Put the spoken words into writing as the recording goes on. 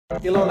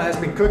Ilona has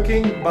been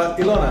cooking, but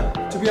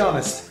Ilona, to be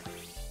honest,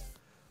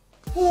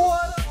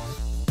 what?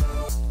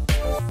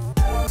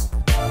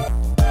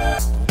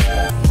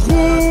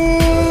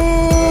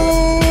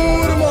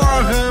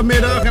 Goedemorgen,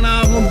 middag en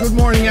avond, good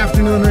morning,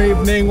 afternoon or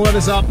evening. What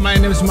is up? My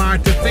name is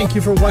Maarten. Thank you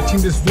for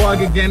watching this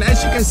vlog again.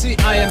 As you can see,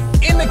 I am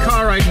in the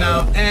car right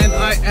now and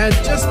I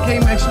just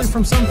came actually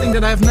from something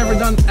that I've never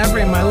done ever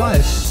in my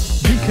life.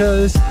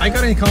 Because I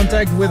got in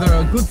contact with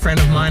a good friend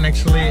of mine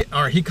actually,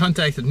 or he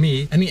contacted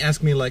me and he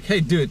asked me like,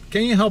 hey dude,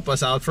 can you help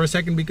us out for a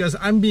second, because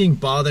I'm being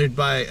bothered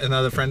by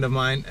another friend of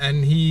mine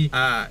and he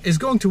is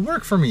going to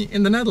work for me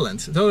in the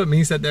Netherlands. So that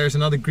means that there's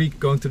another Greek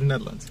going to the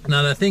Netherlands.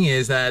 Now the thing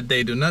is that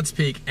they do not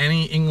speak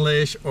any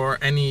English or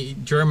any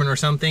German or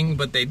something,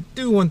 but they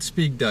do want to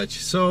speak Dutch.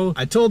 So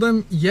I told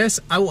him, yes,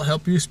 I will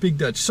help you speak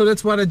Dutch. So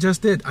that's what I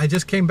just did. I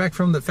just came back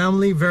from the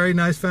family, very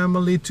nice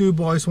family, 2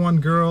 boys, 1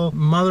 girl,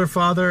 mother,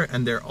 father,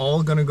 and they're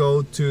all gonna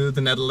go to the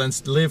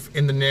Netherlands, live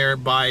in the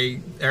nearby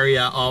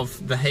area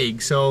of The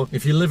Hague. So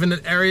if you live in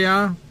that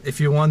area, if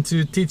you want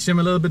to teach them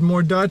a little bit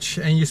more Dutch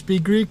and you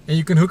speak Greek and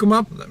you can hook them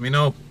up, let me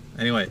know.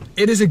 Anyway,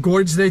 it is a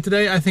gorgeous day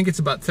today. I think it's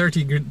about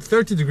 30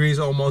 degrees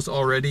almost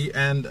already,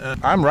 and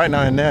I'm right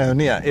now in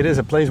Ilona. It is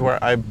a place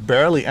where I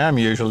barely am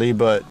usually,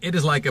 but it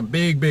is like a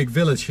big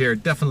village here,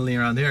 definitely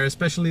around here,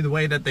 especially the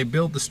way that they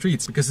build the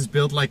streets, because it's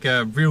built like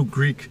a real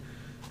Greek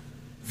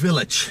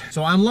village.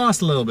 So I'm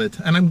lost a little bit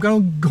and I'm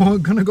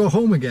gonna go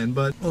home again,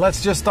 but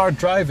let's just start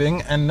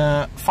driving and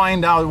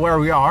find out where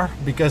we are,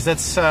 because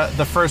that's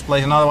the first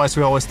place, and otherwise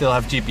we always still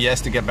have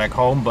GPS to get back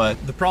home.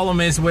 But the problem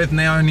is with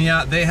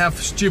Ilona, they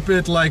have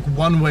stupid like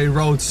one-way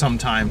roads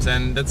sometimes,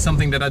 and that's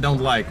something that I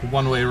don't like,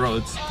 one-way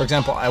roads. For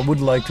example, I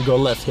would like to go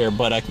left here,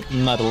 but I'm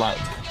not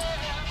allowed.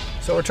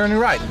 So we're turning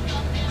right.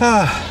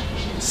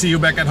 See you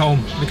back at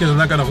home, because I'm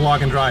not gonna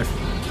vlog and drive.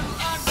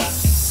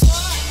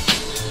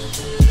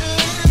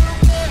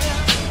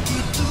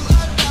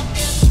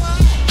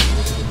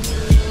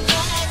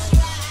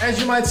 As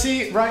you might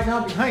see right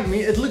now behind me,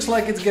 it looks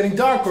like it's getting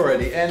dark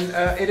already, and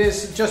it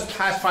is just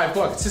past 5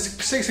 o'clock. It's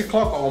 6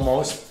 o'clock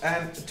almost,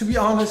 and to be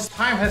honest,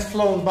 time has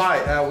flown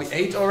by. We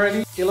ate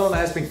already. Ilona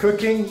has been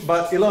cooking,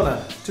 but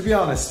Ilona, to be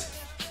honest,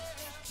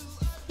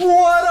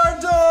 what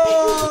are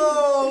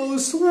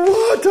those?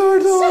 What are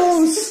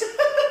those?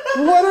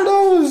 What are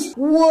those?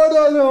 What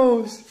are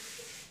those?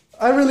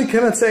 I really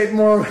cannot say it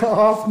more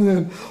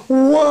often.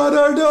 What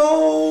are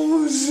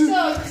those?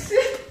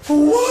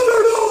 What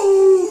are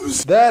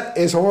those? That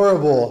is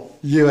horrible.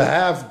 You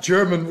have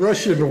German,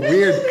 Russian,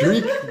 weird,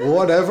 Greek,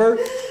 whatever.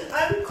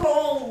 I'm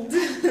cold.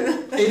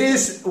 It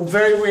is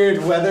very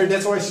weird weather.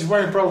 That's why she's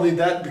wearing probably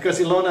that, because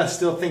Ilona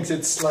still thinks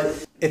it's like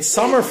it's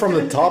summer from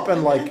the top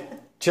and like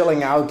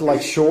chilling out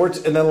like shorts,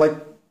 and then like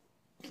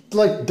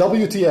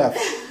WTF.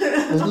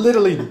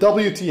 Literally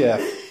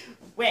WTF.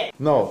 Wait.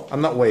 No,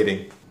 I'm not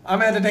waiting.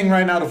 I'm editing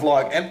right now the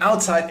vlog, and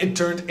outside it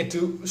turned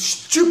into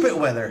stupid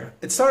weather.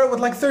 It started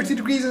with like 30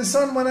 degrees in the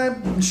sun when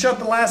I shot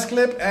the last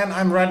clip, and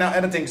I'm right now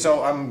editing,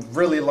 so I'm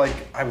really like,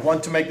 I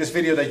want to make this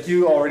video that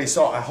you already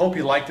saw. I hope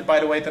you liked it,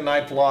 by the way, the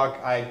night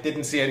vlog. I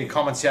didn't see any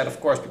comments yet, of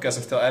course, because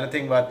I'm still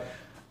editing, but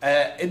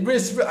I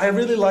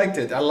really liked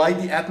it. I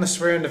like the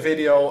atmosphere in the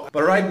video,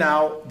 but right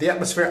now the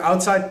atmosphere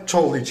outside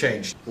totally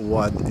changed.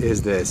 What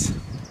is this?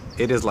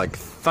 It is like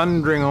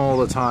thundering all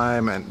the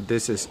time, and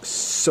this is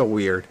so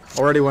weird.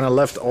 Already when I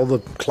left, all the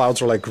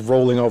clouds are like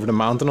rolling over the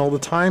mountain all the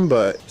time,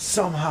 but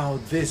somehow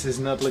this is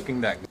not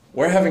looking that good.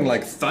 We're having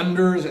like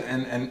thunders,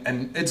 and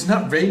it's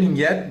not raining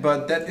yet,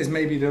 but that is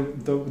maybe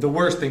the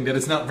worst thing, that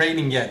it's not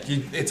raining yet.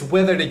 It's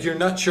weather that you're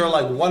not sure,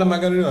 like, what am I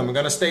gonna do? Am I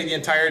gonna stay the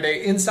entire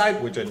day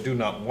inside, which I do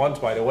not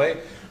want, by the way.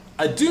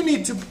 I do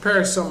need to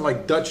prepare some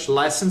like Dutch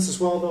lessons as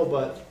well though,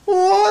 but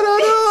what are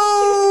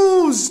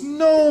those?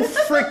 No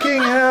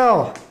freaking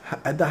hell.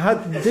 How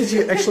did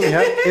you actually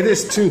have? It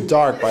is too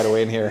dark, by the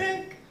way, in here.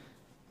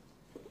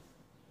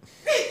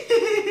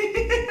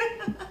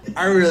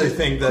 I really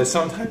think that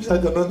sometimes I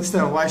don't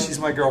understand why she's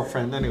my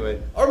girlfriend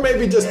anyway. Or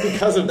maybe just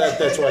because of that,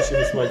 that's why she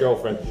was my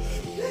girlfriend.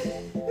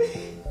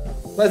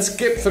 Let's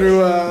skip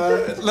through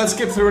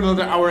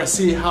another hour and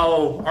see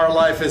how our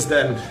life is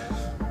then.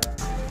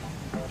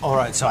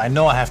 Alright, so I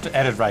know I have to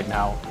edit right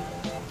now,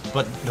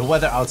 but the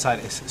weather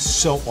outside is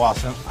so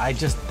awesome.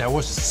 There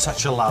was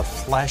such a loud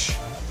flash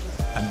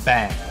and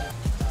bang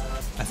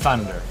and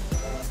thunder,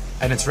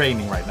 and it's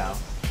raining right now.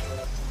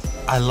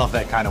 I love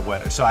that kind of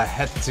weather, so I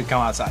had to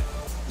come outside.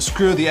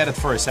 Screw the edit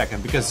for a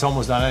second because it's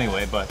almost done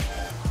anyway, but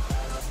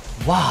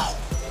wow,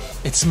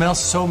 it smells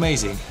so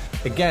amazing.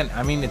 Again,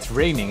 I mean, it's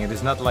raining. It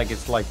is not like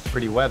it's like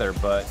pretty weather,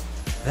 but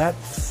that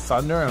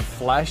thunder and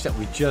flash that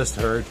we just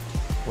heard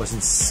was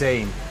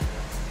insane.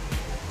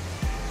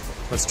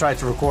 Let's try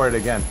to record it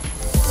again.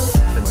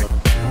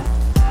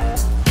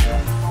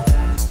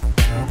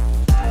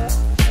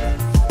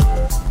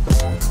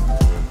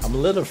 I'm a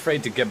little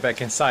afraid to get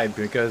back inside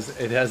because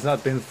it has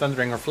not been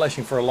thundering or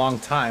flashing for a long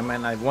time,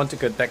 and I want to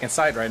get back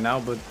inside right now,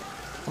 but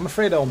I'm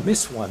afraid I'll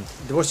miss one.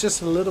 There was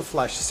just a little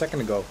flash a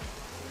second ago.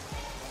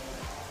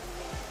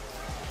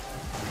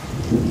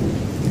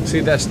 See,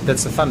 that's the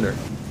thunder.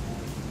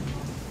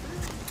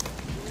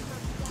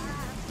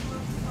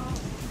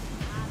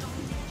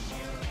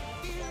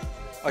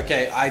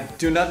 Okay, I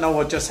do not know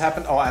what just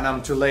happened. Oh, and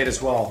I'm too late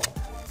as well.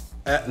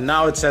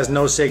 Now it says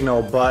no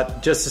signal,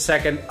 but just a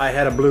second, I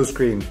had a blue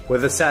screen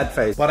with a sad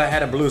face. But I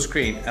had a blue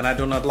screen, and I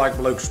do not like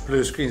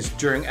blue screens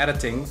during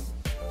editing,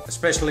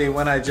 especially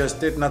when I just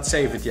did not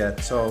save it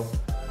yet. So,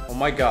 oh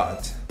my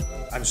god.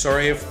 I'm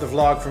sorry if the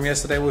vlog from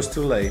yesterday was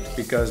too late,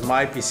 because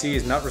my PC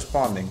is not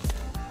responding.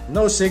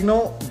 No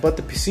signal, but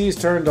the PC is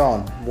turned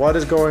on. What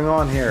is going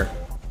on here?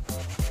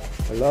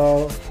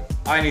 Hello?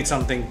 I need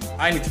something.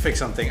 I need to fix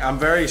something. I'm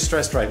very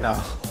stressed right now.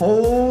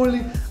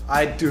 Holy...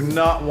 I do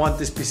not want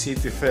this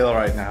PC to fail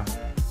right now.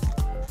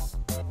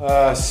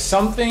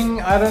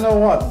 Something, I don't know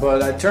what,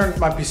 but I turned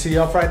my PC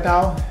off right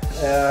now.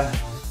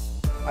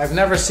 I've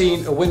never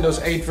seen a Windows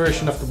 8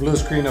 version of the blue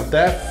screen of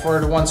death. For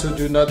the ones who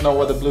do not know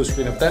what the blue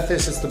screen of death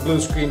is, it's the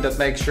blue screen that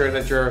makes sure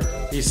that your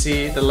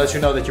PC, that lets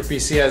you know that your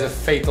PC has a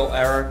fatal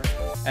error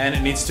and it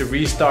needs to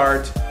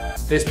restart.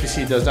 This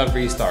PC does not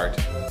restart.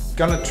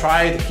 Gonna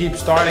try to keep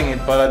starting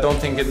it, but I don't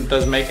think it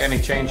does make any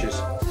changes.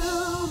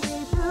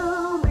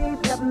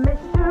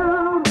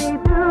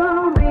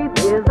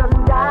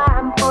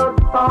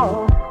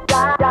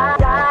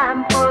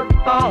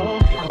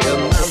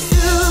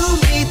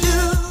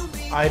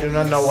 I do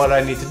not know what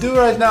I need to do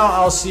right now.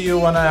 I'll see you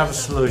when I have a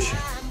solution.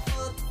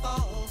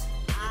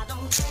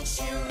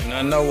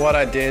 I know what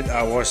I did.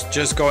 I was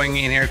just going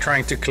in here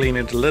trying to clean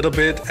it a little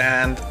bit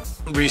and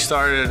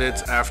restarted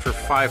it after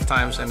 5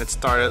 times and it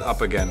started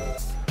up again.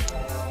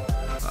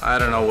 I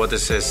don't know what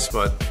this is,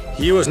 but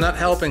he was not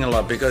helping a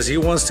lot because he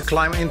wants to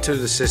climb into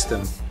the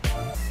system.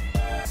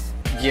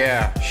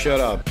 Yeah, shut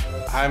up.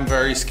 I'm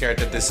very scared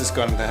that this is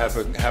going to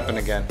happen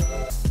again.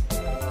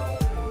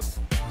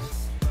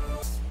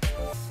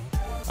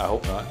 I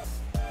hope not.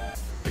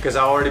 Because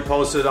I already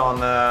posted on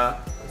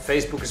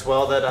Facebook as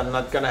well that I'm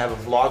not gonna have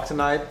a vlog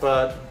tonight,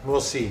 but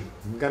we'll see.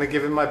 I'm gonna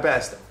give it my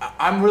best.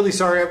 I'm really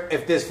sorry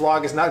if this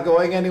vlog is not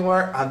going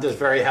anywhere. I'm just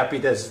very happy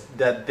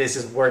that this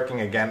is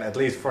working again, at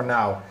least for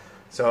now.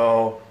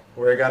 So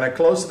we're gonna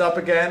close it up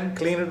again,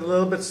 clean it a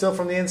little bit still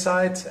from the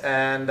inside,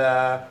 and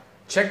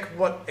check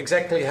what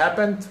exactly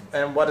happened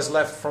and what is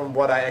left from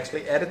what I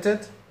actually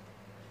edited.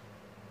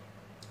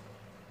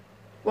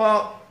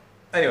 Well,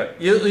 anyway,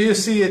 you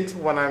see it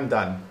when I'm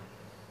done.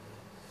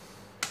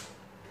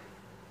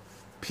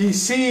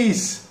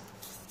 PCs!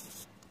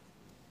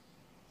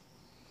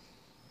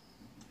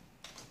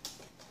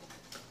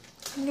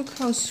 Look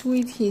how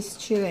sweet he's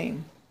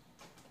chilling.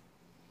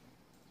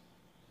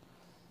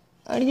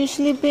 Are you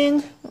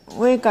sleeping?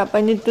 Wake up,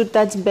 I need to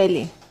touch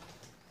belly.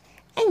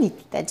 I need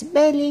to touch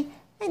belly.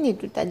 I need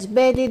to touch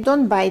belly.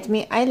 Don't bite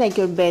me, I like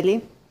your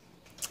belly.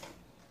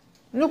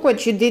 Look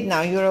what you did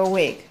now, you're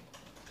awake.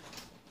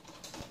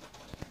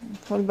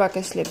 Fall back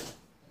asleep.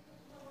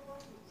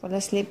 Fall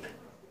asleep.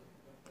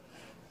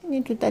 I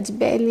need to touch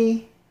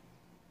belly.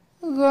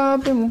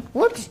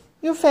 Whoops,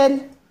 you fell.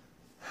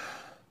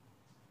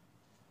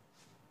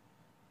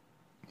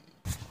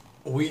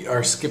 We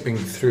are skipping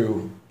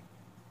through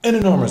an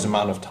enormous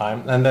amount of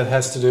time, and that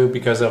has to do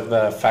because of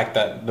the fact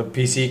that the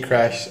PC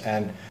crashed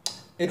and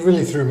it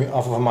really threw me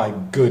off of my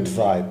good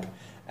vibe.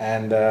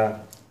 And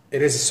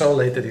it is so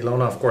late that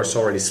Ilona, of course, is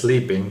already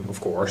sleeping,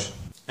 of course.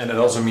 And it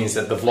also means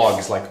that the vlog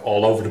is like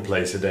all over the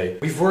place today.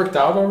 We've worked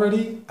out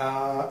already.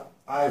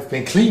 I've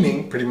been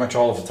cleaning pretty much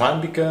all of the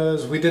time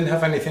because we didn't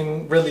have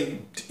anything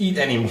really to eat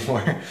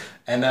anymore.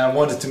 And I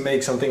wanted to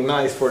make something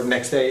nice for the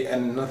next day,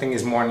 and nothing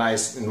is more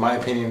nice, in my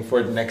opinion,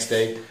 for the next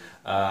day.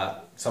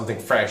 Something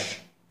fresh,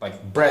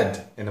 like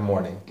bread in the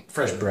morning.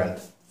 Fresh bread,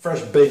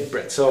 fresh baked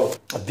bread. So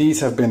these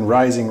have been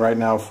rising right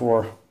now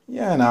for,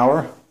 yeah, an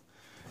hour.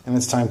 And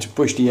it's time to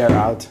push the air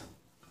out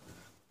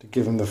to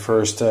give them the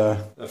first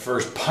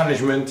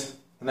punishment.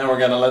 And then we're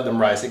gonna let them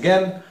rise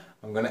again.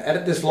 I'm gonna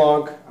edit this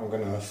vlog. I'm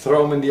gonna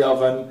throw them in the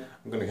oven.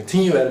 I'm gonna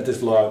continue to edit this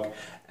vlog.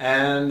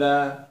 And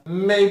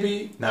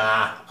maybe,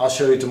 I'll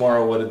show you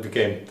tomorrow what it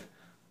became.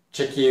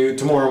 Check you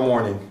tomorrow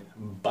morning.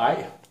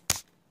 Bye.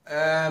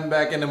 And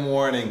back in the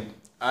morning.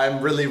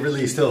 I'm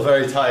really still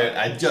very tired.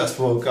 I just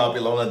woke up.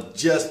 Ilona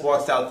just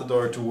walked out the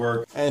door to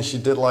work. And she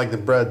did like the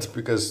bread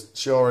because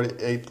she already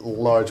ate a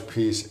large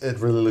piece. It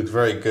really looks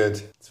very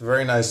good. It's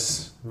very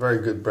nice, very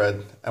good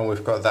bread. And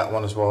we've got that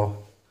one as well.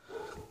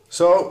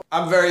 So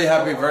I'm very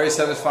happy, very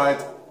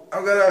satisfied.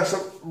 I'm gonna have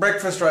some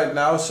breakfast right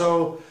now.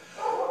 So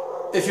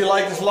if you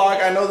like this vlog,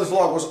 I know this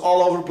vlog was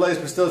all over the place,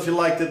 but still if you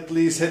liked it,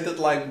 please hit that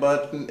like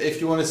button. If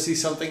you want to see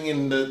something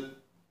in the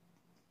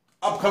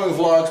upcoming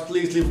vlogs,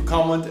 please leave a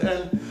comment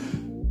and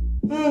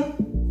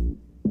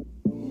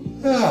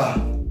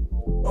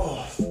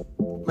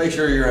make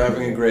sure you're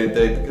having a great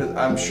day, because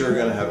I'm sure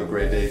gonna have a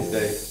great day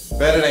today.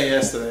 Better than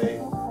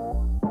yesterday.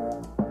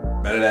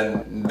 Better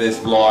than this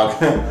vlog.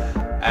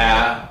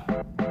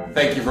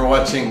 Thank you for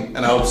watching,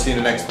 and I hope to see you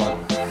in the next one.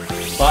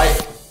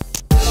 Bye.